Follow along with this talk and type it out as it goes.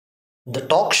The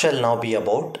talk shall now be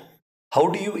about how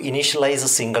do you initialize a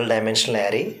single dimensional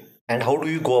array and how do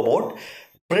you go about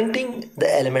printing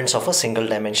the elements of a single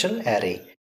dimensional array.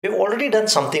 We've already done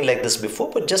something like this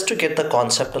before, but just to get the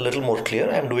concept a little more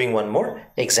clear, I'm doing one more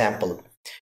example.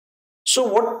 So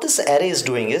what this array is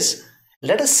doing is,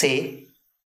 let us say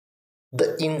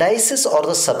the indices or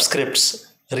the subscripts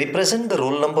represent the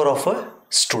roll number of a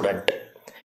student,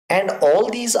 and all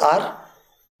these are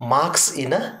marks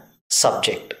in a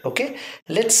subject. Okay,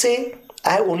 let's say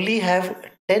I only have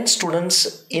 10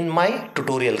 students in my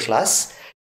tutorial class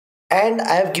and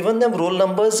I have given them roll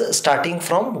numbers starting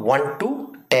from 1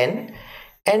 to 10,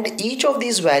 and each of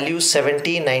these values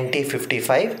 70, 90,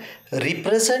 55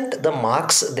 represent the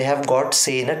marks they have got,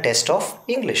 say, in a test of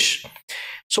English.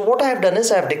 So what I have done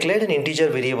is I have declared an integer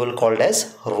variable called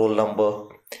as roll number.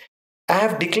 I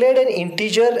have declared an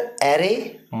integer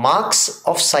array marks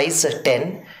of size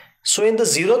 10. So in the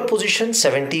 0th position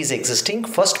 70 is existing,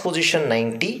 first position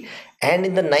 90, and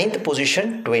in the 9th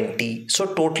position 20.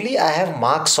 So totally I have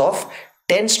marks of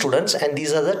 10 students, and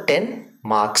these are the 10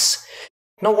 marks.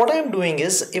 Now what I am doing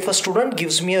is, if a student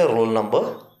gives me a roll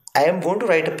number, I am going to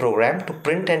write a program to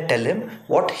print and tell him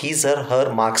what his or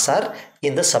her marks are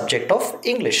in the subject of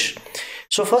English.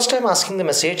 So first I am asking the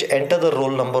message, enter the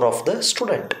roll number of the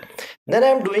student. Then I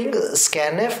am doing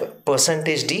scanf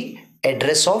 %d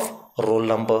address of roll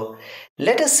number.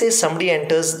 Let us say somebody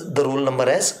enters the roll number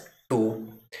as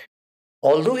 2.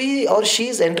 Although he or she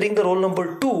is entering the roll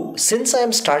number 2, since I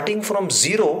am starting from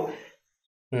 0,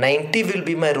 90 will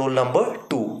be my roll number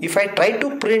 2. If I try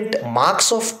to print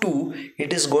marks of 2,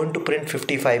 it is going to print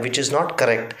 55, which is not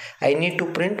correct. I need to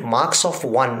print marks of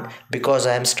 1 because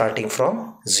I am starting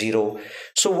from 0.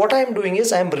 So what I am doing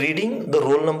is I am reading the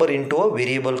roll number into a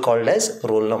variable called as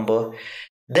roll number.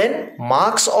 Then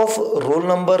marks of roll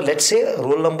number, let's say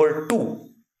roll number 2,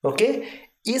 okay,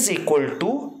 is equal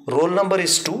to roll number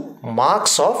is 2,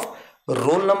 marks of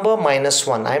roll number minus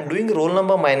 1. I am doing roll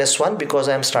number minus 1 because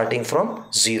I am starting from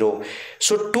 0.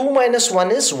 So 2 minus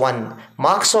 1 is 1.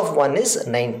 Marks of 1 is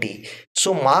 90.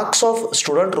 So marks of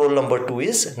student roll number 2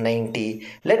 is 90.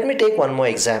 Let me take one more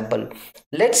example.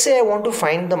 Let's say I want to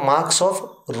find the marks of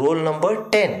roll number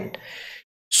 10.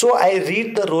 So I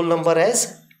read the roll number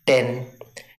as 10.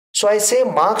 So I say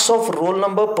marks of roll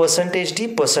number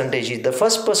 %d %e. The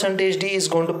first %d is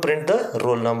going to print the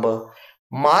roll number.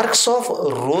 Marks of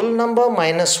roll number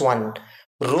minus 1.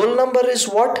 Roll number is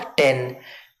what? 10.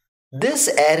 This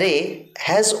array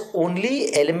has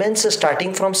only elements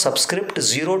starting from subscript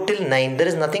 0 till 9. There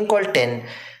is nothing called 10.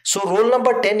 So roll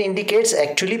number 10 indicates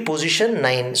actually position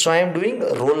 9. So I am doing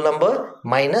roll number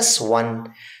minus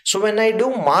 1. So when I do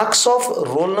marks of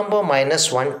roll number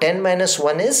minus 1, 10 minus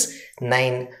 1 is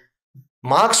 9.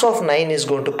 Marks of 9 is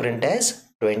going to print as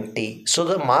 20. So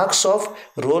the marks of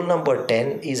roll number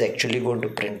 10 is actually going to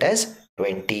print as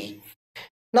 20.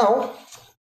 Now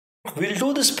we'll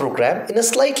do this program in a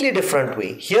slightly different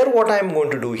way. Here what I am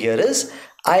going to do here is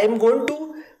I am going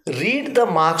to read the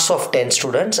marks of 10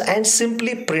 students and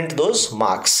simply print those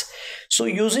marks. So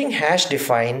using hash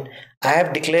define, I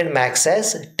have declared max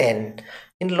as 10.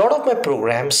 In a lot of my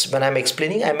programs, when I'm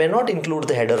explaining, I may not include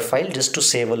the header file just to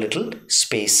save a little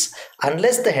space.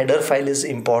 Unless the header file is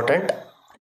important,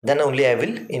 then only I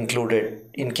will include it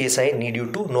in case I need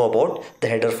you to know about the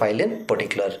header file in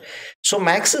particular. So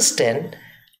max is 10,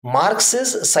 marks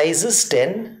is size is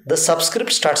 10, the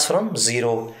subscript starts from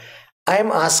 0. I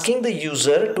am asking the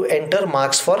user to enter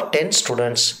marks for 10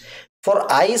 students.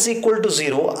 For I is equal to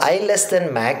 0, I less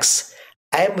than max,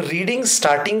 I am reading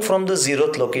starting from the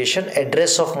 0th location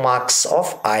address of marks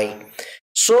of I.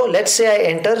 So let's say I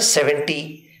enter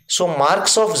 70. So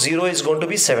marks of 0 is going to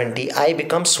be 70. I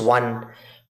becomes 1.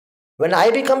 When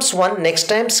I becomes 1, next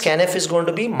time scanf is going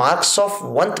to be marks of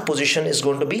 1th position is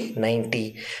going to be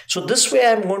 90. So this way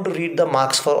I am going to read the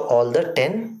marks for all the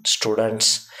 10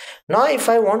 students. Now if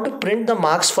I want to print the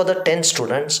marks for the 10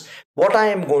 students, what I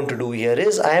am going to do here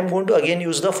is I am going to again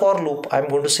use the for loop. I am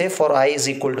going to say for I is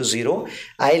equal to 0,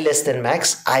 I less than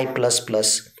max, I plus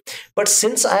plus. But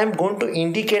since I am going to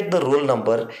indicate the roll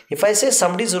number, if I say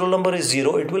somebody's roll number is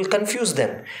 0, it will confuse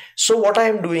them. So what I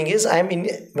am doing is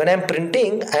when I am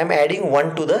printing, I am adding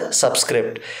 1 to the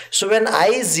subscript. So when I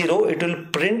is 0, it will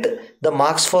print the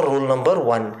marks for roll number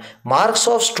 1. Marks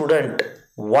of student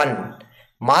 1.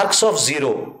 Marks of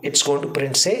 0, it's going to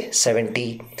print say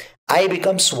 70. I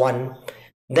becomes 1.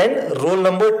 Then roll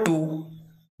number 2.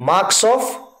 Marks of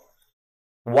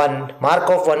 1. Mark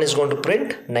of 1 is going to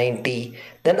print 90.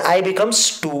 Then I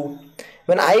becomes 2.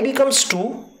 When I becomes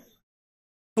 2,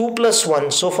 2 plus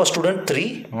 1, so for student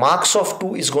 3, marks of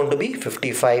 2 is going to be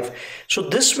 55. So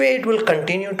this way it will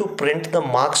continue to print the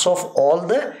marks of all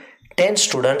the 10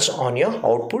 students on your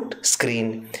output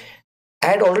screen. I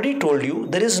had already told you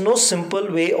there is no simple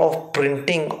way of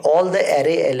printing all the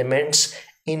array elements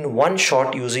in one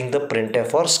shot using the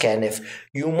printf or scanf.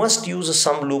 You must use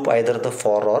some loop, either the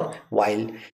for or while.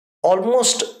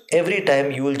 Almost every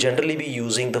time you will generally be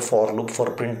using the for loop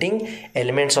for printing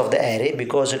elements of the array,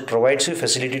 because it provides you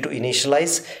facility to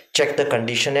initialize, check the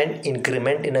condition and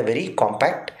increment in a very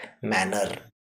compact manner.